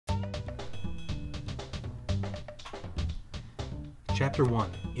Chapter 1,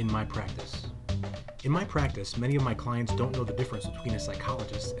 In My Practice. In my practice, many of my clients don't know the difference between a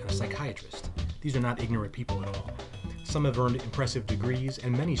psychologist and a psychiatrist. These are not ignorant people at all. Some have earned impressive degrees,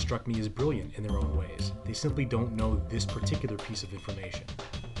 and many struck me as brilliant in their own ways. They simply don't know this particular piece of information.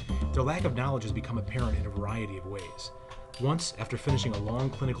 Their lack of knowledge has become apparent in a variety of ways. Once, after finishing a long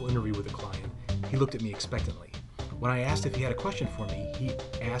clinical interview with a client, he looked at me expectantly. When I asked if he had a question for me, he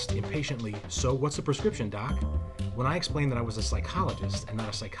asked impatiently, "So what's the prescription, doc?" When I explained that I was a psychologist and not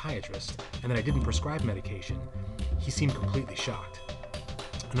a psychiatrist, and that I didn't prescribe medication, he seemed completely shocked.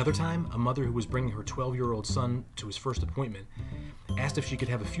 Another time, a mother who was bringing her 12-year-old son to his first appointment asked if she could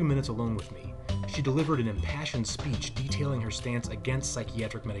have a few minutes alone with me. She delivered an impassioned speech detailing her stance against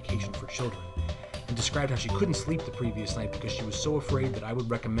psychiatric medication for children, and described how she couldn't sleep the previous night because she was so afraid that I would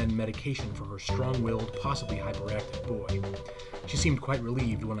recommend medication for her strong-willed, possibly hyperactive boy. She seemed quite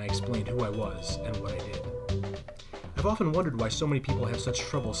relieved when I explained who I was and what I did. I've often wondered why so many people have such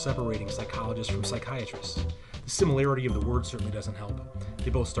trouble separating psychologists from psychiatrists. The similarity of the word certainly doesn't help.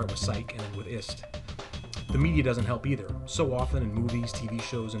 They both start with psych and end with ist. The media doesn't help either. So often in movies, TV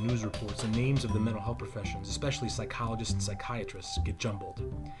shows, and news reports, the names of the mental health professions, especially psychologists and psychiatrists, get jumbled.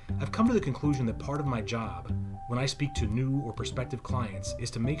 I've come to the conclusion that part of my job, when I speak to new or prospective clients, is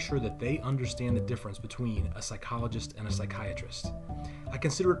to make sure that they understand the difference between a psychologist and a psychiatrist. I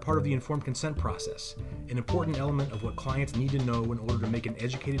consider it part of the informed consent process, an important element of what clients need to know in order to make an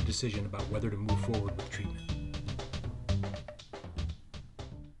educated decision about whether to move forward with treatment.